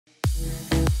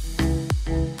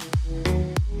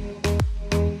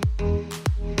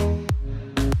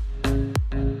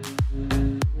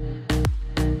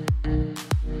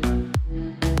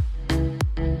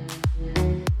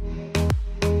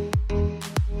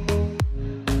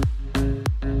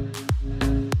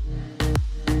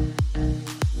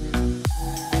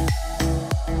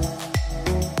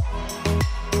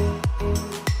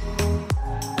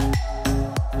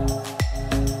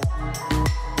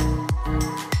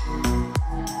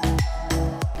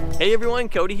Hey everyone,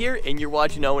 Cody here, and you're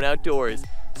watching Owen Outdoors.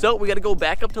 So we gotta go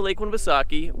back up to Lake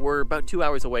Winnipesaukee. We're about 2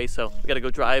 hours away, so we gotta go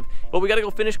drive. But we gotta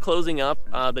go finish closing up.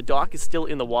 The dock is still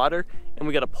in the water, and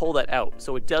we gotta pull that out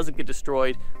so it doesn't get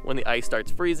destroyed when the ice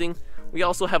starts freezing. We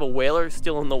also have a whaler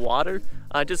still in the water,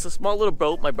 just a small little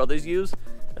boat my brothers use.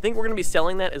 I think we're gonna be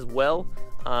selling that as well.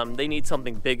 They need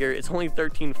something bigger. It's only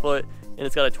 13 foot, and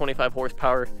it's got a 25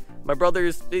 horsepower. My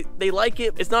brothers, they like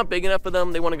it. It's not big enough for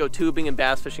them. They want to go tubing and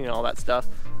bass fishing and all that stuff.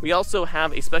 We also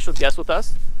have a special guest with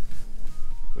us.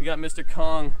 We got Mr.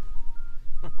 Kong.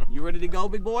 You ready to go,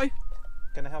 big boy?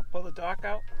 Gonna help pull the dock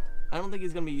out? I don't think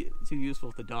he's gonna be too useful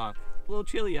with the dock. A little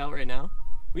chilly out right now.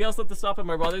 We also have to stop at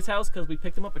my brother's house because we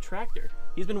picked him up a tractor.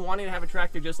 He's been wanting to have a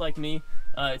tractor just like me.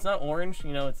 It's not orange,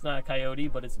 you know, it's not a Coyote,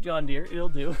 but it's John Deere. It'll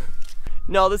do.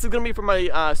 No, this is gonna be for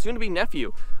my soon-to-be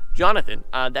nephew, Jonathan.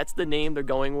 That's the name they're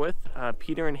going with.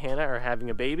 Peter and Hannah are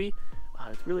having a baby.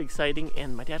 It's really exciting,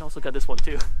 and my dad also got this one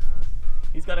too.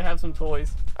 He's got to have some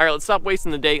toys. All right, let's stop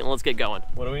wasting the day and let's get going.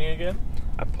 What do we need again?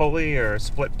 A pulley or a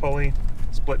split pulley,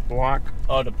 split block.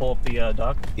 Oh, to pull up the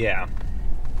dock? Yeah.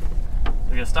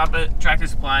 We're gonna stop at Tractor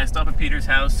Supply, stop at Peter's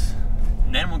house,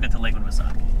 and then we'll get to Lake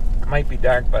Winnipesaukee. It might be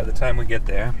dark by the time we get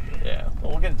there. Yeah,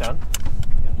 well, we'll get it done.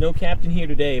 No captain here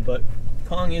today, but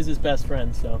Kong is his best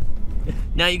friend, so.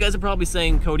 Now, you guys are probably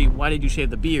saying, Cody, why did you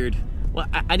shave the beard? Well,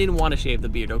 I didn't want to shave the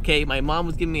beard, okay? My mom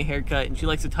was giving me a haircut, and she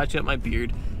likes to touch up my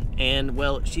beard. And,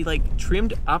 well, she, like,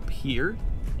 trimmed up here,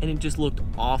 and it just looked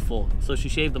awful. So she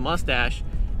shaved the mustache,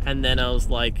 and then I was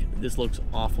like, this looks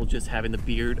awful just having the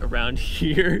beard around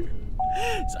here.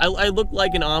 So I looked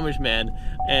like an Amish man,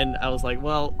 and I was like,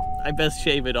 well, I best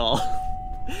shave it all.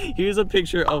 Here's a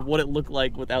picture of what it looked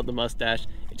like without the mustache.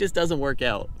 It just doesn't work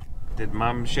out. Did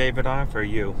Mom shave it off, or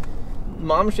you?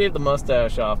 Mom shaved the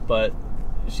mustache off, but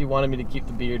she wanted me to keep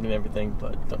the beard and everything,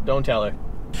 but don't tell her.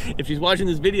 If she's watching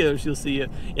this video, she'll see it.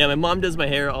 Yeah, my mom does my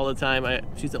hair all the time.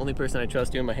 She's the only person I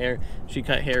trust doing my hair. She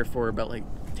cut hair for about like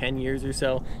 10 years or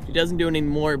so. She doesn't do it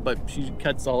anymore, but she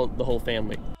cuts the whole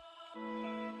family.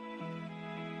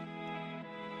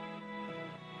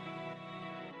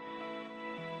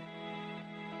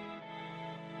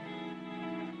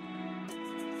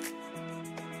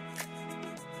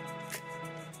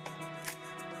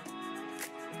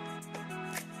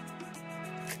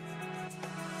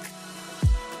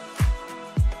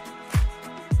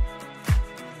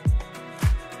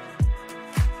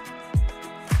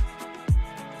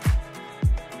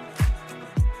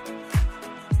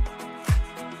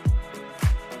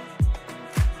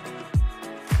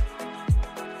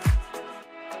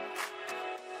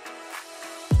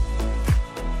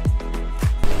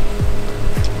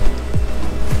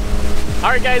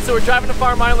 Alright guys, so we're driving to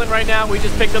Farm Island right now. We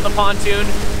just picked up the pontoon.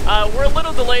 We're a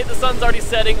little delayed, the sun's already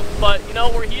setting, but you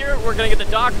know, we're here, we're gonna get the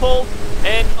dock pulled,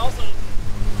 and also,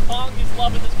 Kong is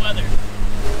loving this weather.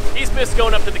 He's missed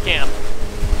going up to the camp.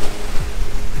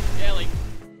 Yeah, like.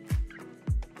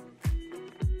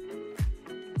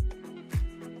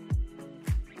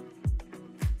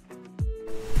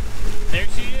 There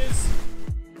she is.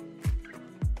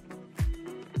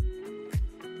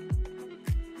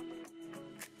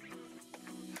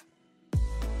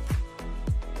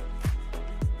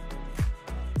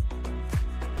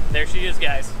 There she is,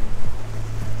 guys.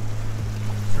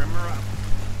 Trim her up.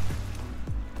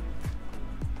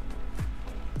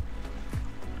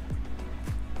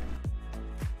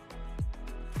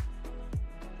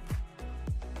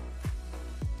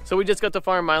 So we just got to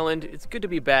Farm Island. It's good to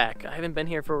be back. I haven't been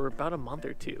here for about a month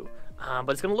or two. But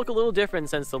it's gonna look a little different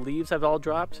since the leaves have all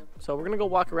dropped. So we're gonna go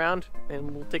walk around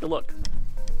and we'll take a look.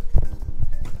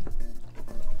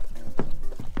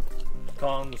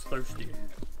 Kong's thirsty.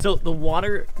 So the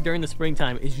water during the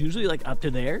springtime is usually like up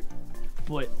to there,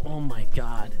 but oh my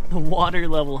God, the water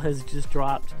level has just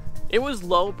dropped. It was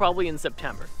low probably in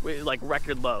September, with like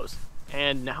record lows,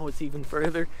 and now it's even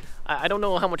further. I don't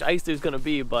know how much ice there's gonna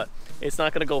be, but it's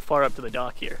not gonna go far up to the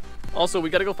dock here. Also,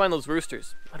 we gotta go find those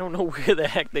roosters. I don't know where the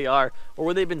heck they are or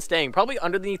where they've been staying. Probably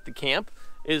underneath the camp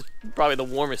is probably the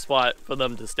warmest spot for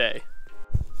them to stay.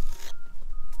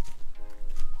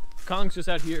 Kong's just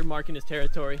out here marking his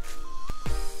territory.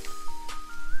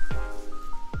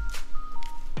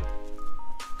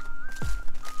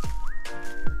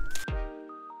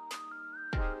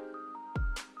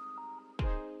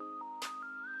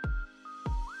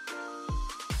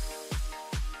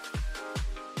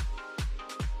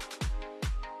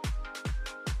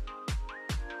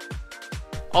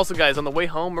 Also guys, on the way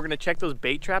home, we're gonna check those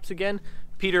bait traps again.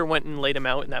 Peter went and laid them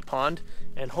out in that pond,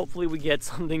 and hopefully we get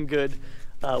something good.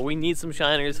 We need some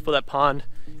shiners for that pond.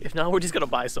 If not, we're just gonna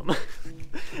buy some.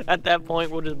 At that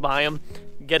point, we'll just buy them,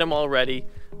 get them all ready.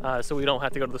 so we don't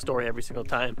have to go to the store every single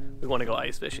time we want to go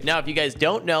ice fishing. Now, if you guys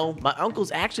don't know, my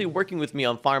uncle's actually working with me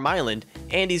on Farm Island,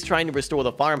 and he's trying to restore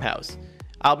the farmhouse.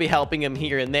 I'll be helping him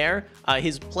here and there.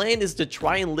 His plan is to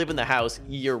try and live in the house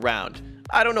year-round.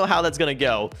 I don't know how that's gonna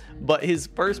go, but his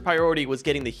first priority was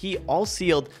getting the heat all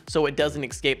sealed so it doesn't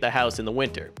escape the house in the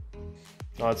winter.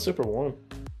 Oh, it's super warm.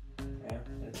 Yeah,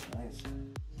 it's nice.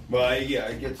 Well, yeah,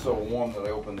 it gets so warm that I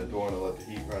open the door and I let the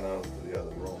heat run out to the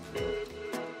other room. So.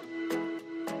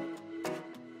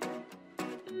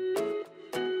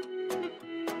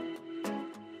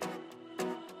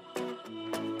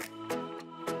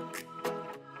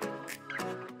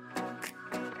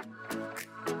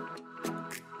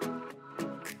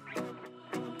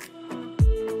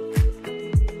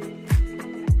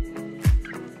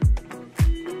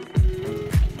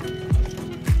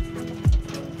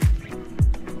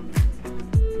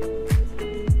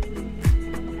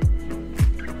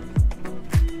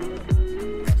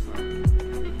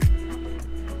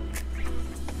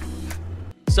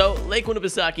 So, Lake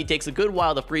Winnipesaukee takes a good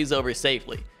while to freeze over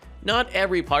safely. Not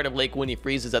every part of Lake Winnie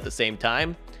freezes at the same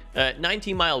time.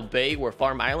 19 Mile Bay, where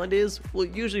Farm Island is, will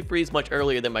usually freeze much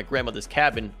earlier than my grandmother's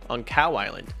cabin on Cow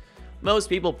Island. Most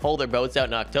people pull their boats out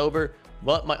in October,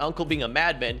 but my uncle, being a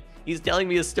madman, he's telling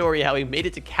me a story how he made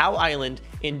it to Cow Island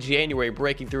in January,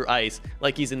 breaking through ice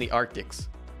like he's in the Arctics.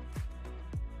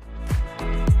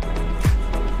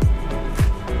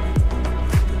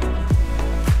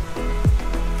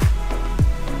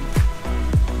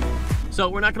 So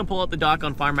we're not going to pull out the dock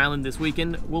on Farm Island this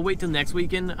weekend. We'll wait till next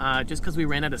weekend, just because we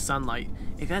ran out of sunlight.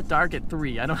 It got dark at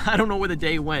 3. I don't know where the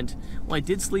day went. Well, I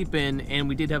did sleep in, and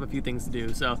we did have a few things to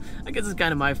do, so I guess it's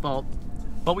kind of my fault.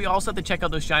 But we also have to check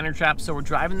out those shiner traps, so we're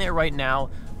driving there right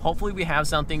now. Hopefully we have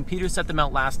something. Peter set them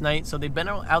out last night, so they've been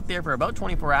out there for about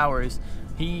 24 hours.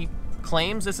 He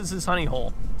claims this is his honey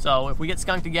hole. So if we get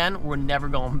skunked again, we're never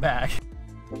going back.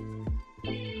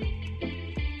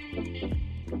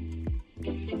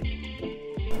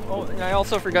 Oh, and I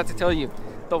also forgot to tell you,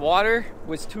 the water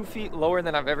was 2 feet lower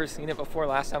than I've ever seen it before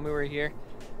last time we were here.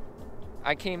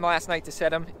 I came last night to set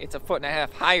them. It's 1.5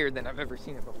 feet higher than I've ever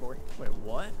seen it before. Wait,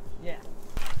 what? Yeah.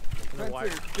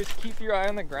 Just keep your eye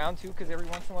on the ground too, because every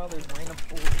once in a while there's random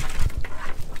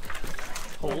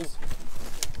Holes?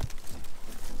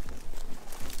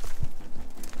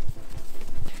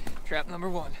 Trap number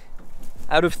 1.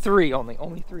 Out of 3 only.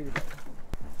 Only 3 today.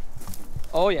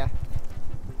 Oh yeah.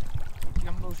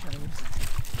 Jumbo shiners.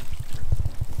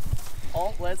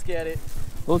 Oh, let's get it.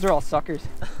 Those are all suckers.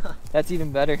 That's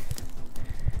even better.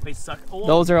 They suck. Oh.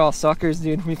 Those are all suckers,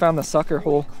 dude. We found the sucker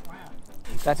hole.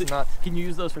 That's nuts. Can you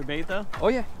use those for bait though? Oh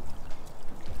yeah.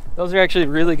 Those are actually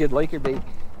really good Laker bait.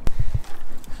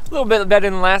 A little bit better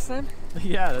than last time.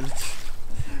 Yeah.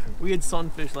 We had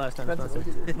sunfish last time.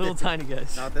 Little tiny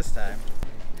guys. Not this time.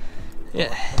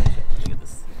 Yeah. Look at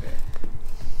this.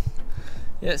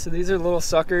 Yeah, so these are little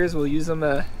suckers. We'll use them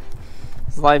as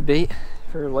live bait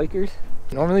for Lakers.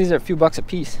 Normally these are a few bucks a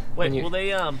piece. Wait, will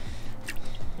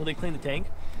they clean the tank?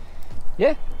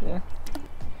 Yeah, yeah.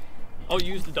 Oh,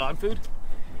 you use the dog food?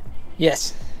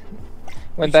 Yes.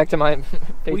 Went back to my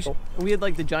faithful. We had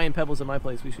like the giant pebbles at my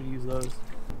place. We should use those.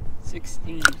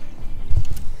 16.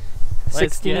 Let's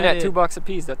 16 get at it. $2 a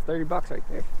piece. That's 30 bucks right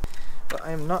there. But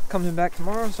I am not coming back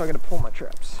tomorrow, so I gotta pull my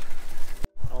traps.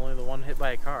 Only the one hit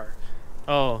by a car.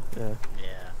 Oh, yeah.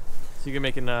 Yeah. So you're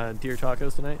making deer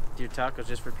tacos tonight? Deer tacos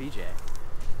just for PJ.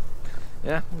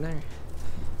 Yeah, I'm there.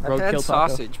 I've Roadkill had taco.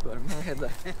 sausage, but I've never had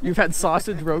the You've had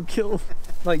sausage roadkill?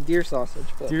 like deer sausage.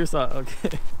 But Deer sausage,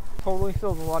 okay. totally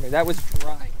filled with water. That was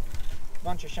dry.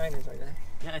 Bunch of shiners right there.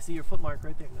 Yeah, I see your foot mark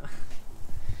right there now.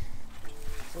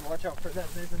 So watch out for that.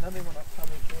 There's another one up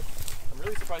coming too. I'm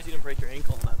really surprised you didn't break your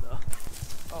ankle on that though.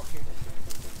 Oh, here it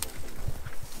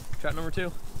is. Trap number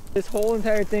 2. This whole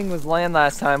entire thing was land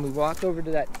last time. We walked over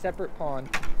to that separate pond.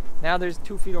 Now there's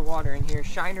 2 feet of water in here.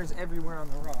 Shiners everywhere on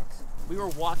the rocks. We were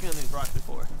walking on these rocks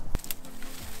before.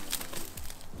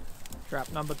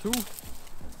 Trap number 2.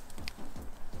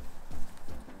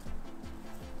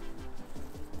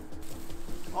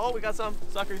 Oh, we got some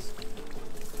suckers.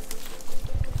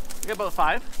 We got about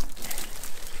 5.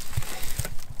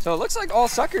 So it looks like all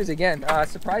suckers again.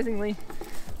 Surprisingly,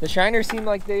 the shiners seem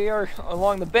like they are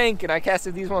along the bank, and I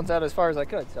casted these ones out as far as I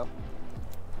could. So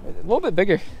a little bit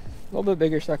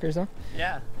bigger suckers, huh?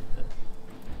 Yeah.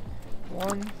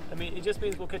 1. I mean, it just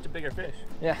means we'll catch a bigger fish.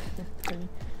 Yeah.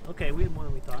 Okay, we had more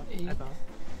than we thought. 8, I thought.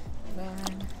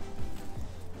 9,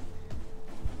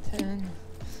 10.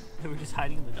 They were just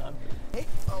hiding in the dog food. 8,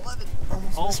 11.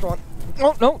 Almost Oh. missed one.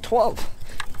 Oh no, 12.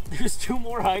 There's 2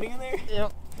 more hiding in there?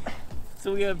 Yep.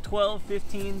 So we have 12,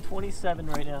 15, 27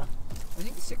 right now. I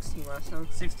think 16 last time.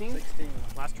 16? 16.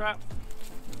 Last trap.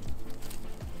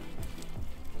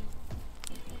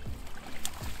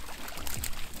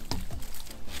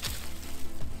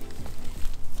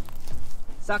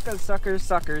 Suckers, suckers,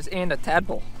 suckers, and a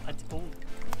tadpole. Oh.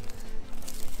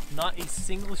 Not a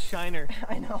single shiner.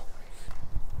 I know.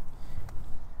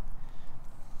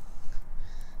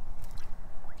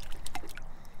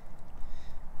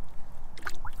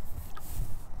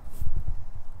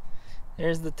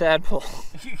 There's the tadpole.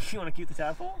 You want to keep the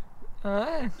tadpole?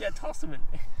 Yeah, toss him in.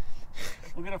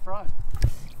 We'll get a frog.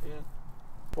 Yeah.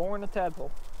 Born a tadpole.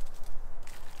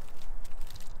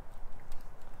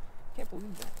 Can't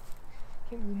believe that.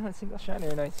 Can't believe not a single shiner,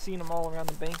 and I've seen them all around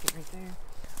the bank right there.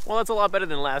 Well, that's a lot better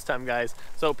than last time, guys.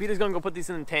 So Peter's gonna go put these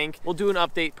in the tank. We'll do an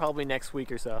update probably next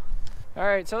week or so. All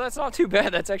right, so that's not too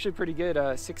bad. That's actually pretty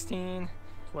good. 16,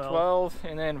 12,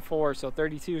 and then 4, so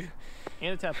 32.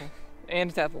 And a tadpole. And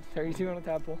a tadpole. 32 on a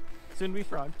tadpole. Soon to be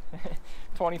frog.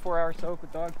 24-hour soak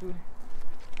with dog food.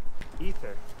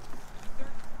 Ether.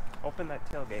 Open that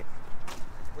tailgate.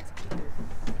 What's ether?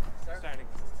 Starting.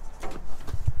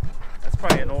 That's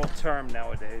probably an old term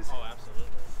nowadays. Oh, absolutely.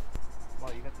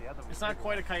 Well, you got the other one. It's not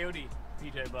quite a coyote,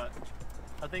 PJ, but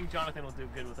I think Jonathan will do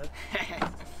good with it.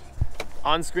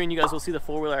 On screen, you guys will see the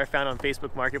four-wheeler I found on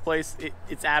Facebook Marketplace.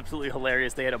 It's absolutely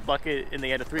hilarious. They had a bucket and they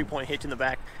had a 3-point hitch in the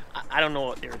back. I don't know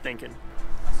what they were thinking.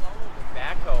 I saw a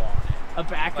backhoe on it. A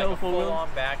backhoe like a four-wheeler? full-on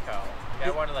backhoe. Guy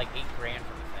wanted like $8 grand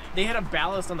for the thing. They had a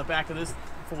ballast on the back of this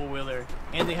four-wheeler,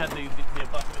 and they had the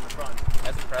bucket in the front.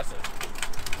 That's impressive.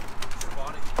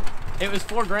 It was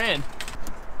 $4 grand.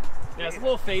 Yeah, it's a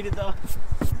little faded though.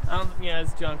 Yeah,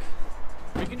 it's junk.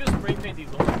 We can just spray paint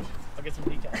these orange. I'll get some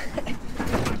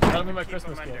decals. That'll be my Keep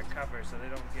Christmas them gift. under cover so they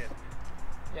don't get.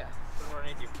 Yeah. Put it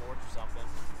underneath your porch or something.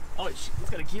 Oh, it's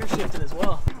got a gear shift in as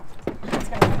well.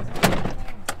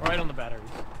 Right on the batteries.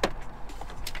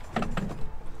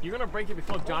 You're gonna break it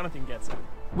before Jonathan gets it.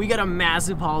 We got a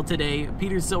massive haul today.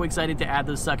 Peter's so excited to add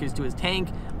those suckers to his tank.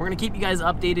 We're gonna keep you guys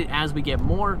updated as we get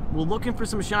more. We're looking for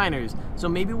some shiners, so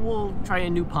maybe we'll try a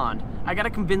new pond. I gotta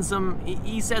convince him.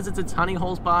 He says it's a honey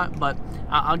hole spot, but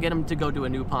I'll get him to go to a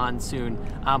new pond soon.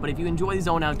 But if you enjoy these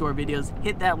Owen Outdoor videos,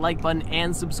 hit that like button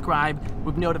and subscribe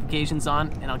with notifications on,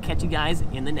 and I'll catch you guys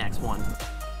in the next one.